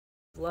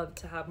love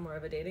to have more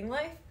of a dating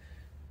life,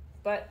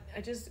 but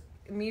I just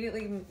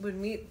immediately would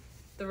meet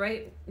the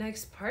right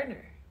next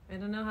partner. I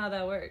don't know how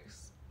that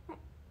works.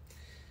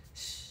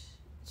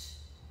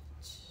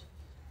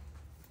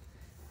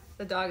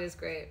 The dog is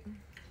great.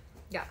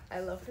 Yeah, I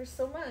love her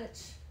so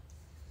much.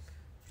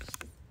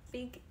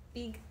 Big,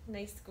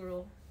 nice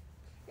girl.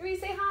 Yuri,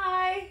 say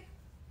hi.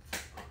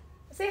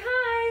 Say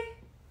hi.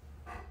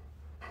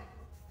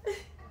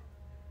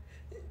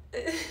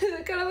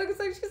 It kind of looks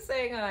like she's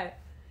saying hi.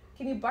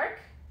 Can you bark?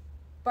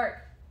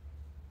 Bark.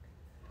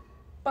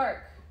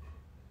 Bark.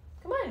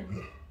 Come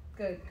on.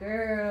 Good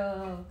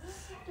girl.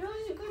 That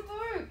was a good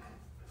bark.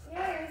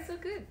 Yeah, it's so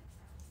good.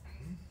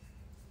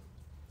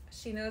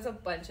 She knows a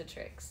bunch of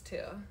tricks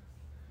too.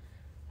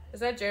 Is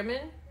that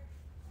German?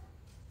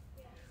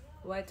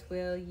 What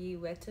will ye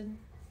wetten?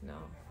 No.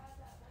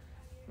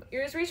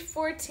 Yours reached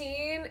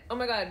 14. Oh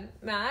my god,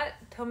 Matt,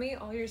 tell me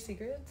all your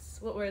secrets.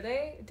 What were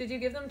they? Did you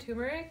give them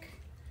turmeric?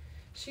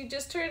 She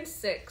just turned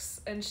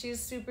 6 and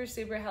she's super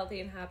healthy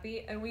and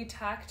happy, and we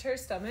tacked her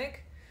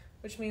stomach,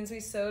 which means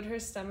we sewed her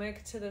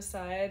stomach to the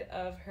side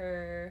of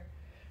her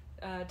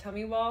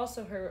tummy wall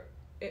so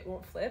it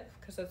won't flip,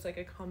 because that's like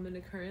a common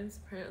occurrence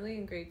apparently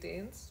in Great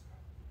Danes,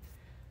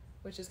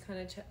 which is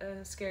kind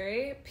of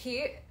scary.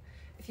 Pete,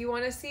 if you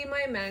want to see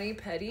my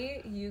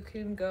mani-pedi, you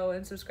can go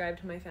and subscribe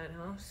to my fan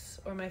house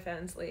or my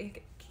fans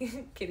league,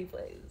 Kitty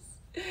Plays.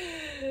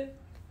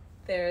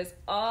 There's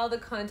all the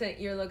content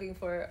you're looking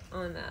for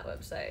on that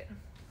website.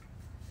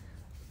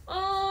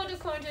 Oh, the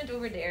content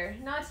over there,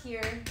 not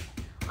here.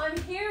 On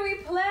here we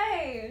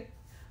play.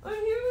 On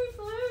here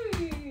we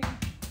play.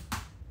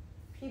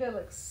 Peter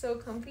looks so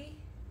comfy.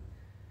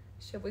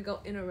 Should we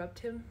go interrupt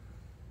him?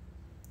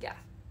 Yeah.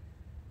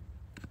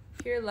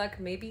 Pure luck,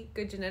 maybe.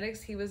 Good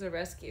genetics, he was a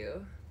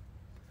rescue.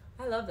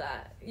 I love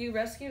that. You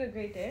rescued a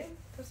Great Dane?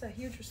 That's a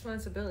huge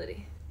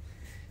responsibility.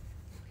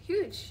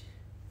 Huge.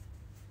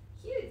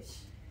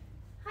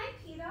 Hi,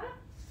 Peter.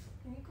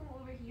 Can you come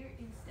over here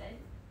instead?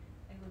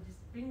 I will just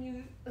bring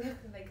you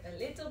like a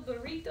little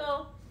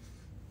burrito.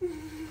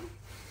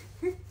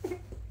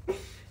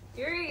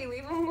 Yuri,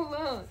 leave him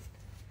alone.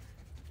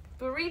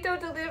 Burrito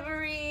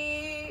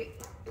delivery.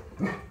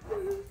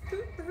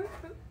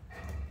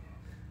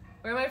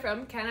 Where am I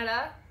from?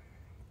 Canada.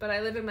 But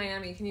I live in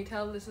Miami. Can you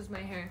tell this is my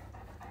hair?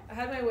 I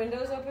had my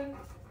windows open.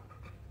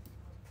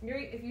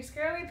 Yuri, if you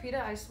scare away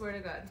PETA, I swear to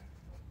God.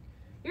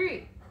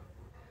 Yuri.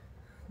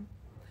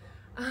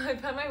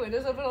 I've had my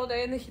windows open all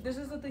day, and this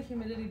is what the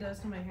humidity does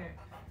to my hair.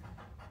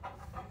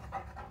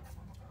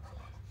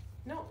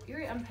 No,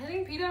 Yuri, I'm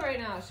petting PETA right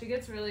now. She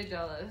gets really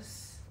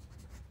jealous.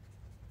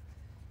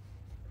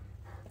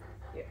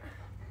 Yeah.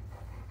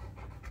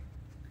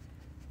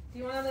 Do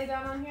you want to lay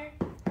down on here?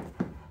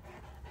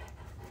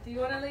 Do you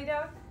want to lay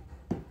down?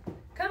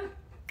 Come.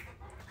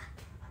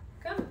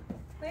 Come,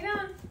 lay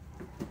down.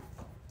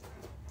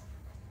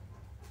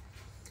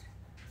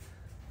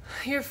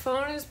 Your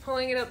phone is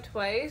pulling it up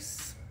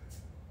twice.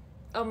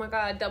 Oh my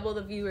god, double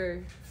the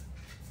viewer.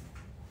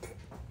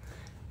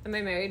 Am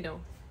I married?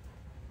 No.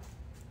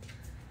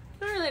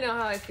 I don't really know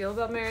how I feel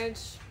about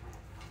marriage.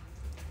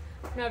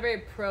 I'm not very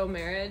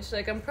pro-marriage.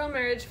 Like, I'm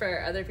pro-marriage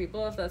for other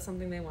people if that's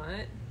something they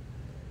want.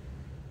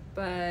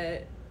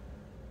 But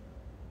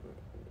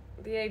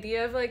the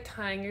idea of like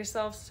tying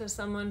yourself to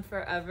someone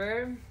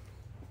forever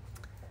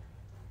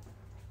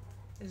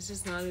is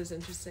just not as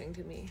interesting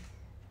to me.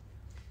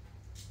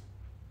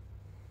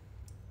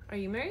 Are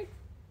you married?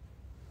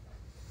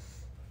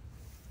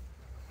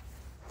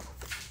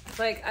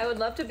 Like, I would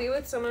love to be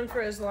with someone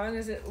for as long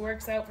as it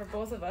works out for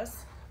both of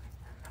us.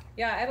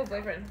 Yeah, I have a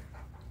boyfriend.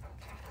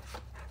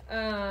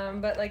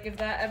 But like, if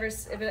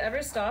it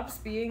ever stops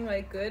being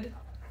like good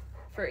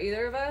for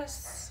either of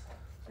us,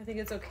 I think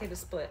it's okay to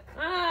split.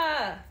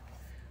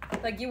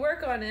 Like, you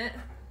work on it.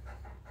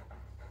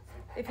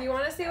 If you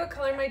want to see what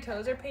color my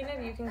toes are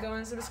painted, you can go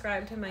and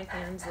subscribe to my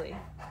Fansly.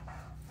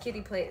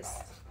 Kitty Plays.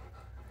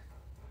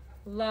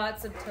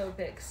 Lots of toe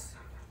pics.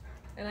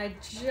 And I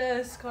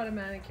just got a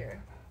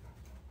manicure.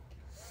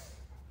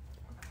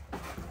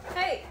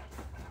 Hey!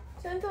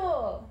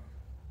 Gentle!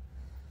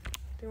 Do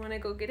you want to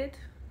go get it?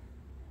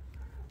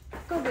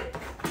 Go get it.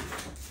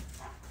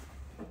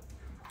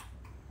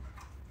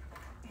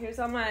 Here's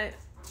all my,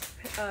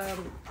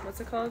 what's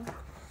it called?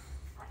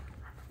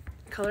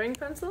 Coloring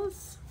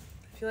pencils.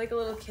 I feel like a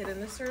little kid in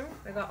this room.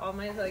 I got all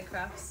my like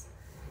crafts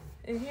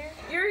in here.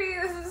 Yuri,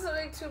 this is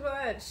like too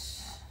much.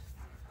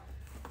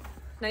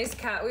 Nice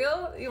cat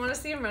wheel. You want to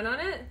see him run on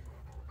it?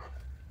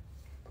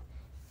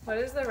 What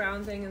is the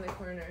round thing in the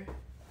corner?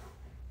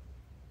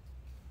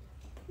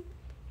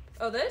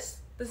 Oh, this?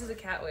 This is a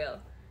cat wheel.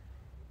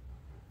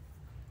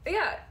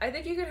 Yeah, I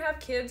think you could have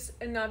kids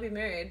and not be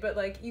married, but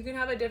like, you can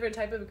have a different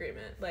type of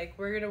agreement. Like,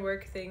 we're gonna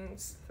work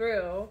things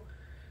through.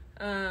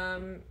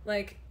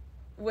 Like,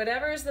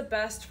 whatever is the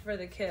best for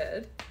the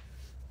kid,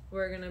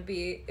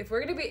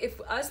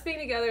 if us being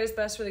together is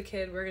best for the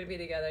kid, we're gonna be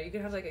together. You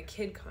can have like a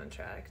kid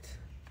contract.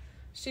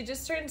 She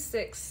just turned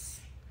 6.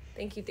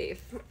 Thank you,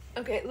 Dave.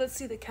 Okay, let's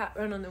see the cat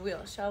run on the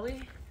wheel, shall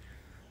we?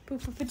 Boo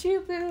boo boo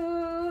choo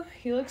boo.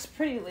 He looks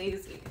pretty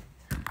lazy.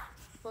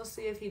 We'll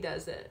see if he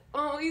does it.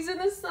 Oh, he's in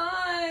the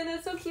sun.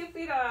 That's so cute,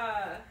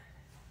 Pita.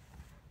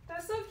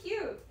 That's so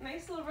cute.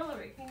 Nice little roller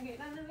rink. Can you get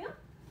down in the wheel?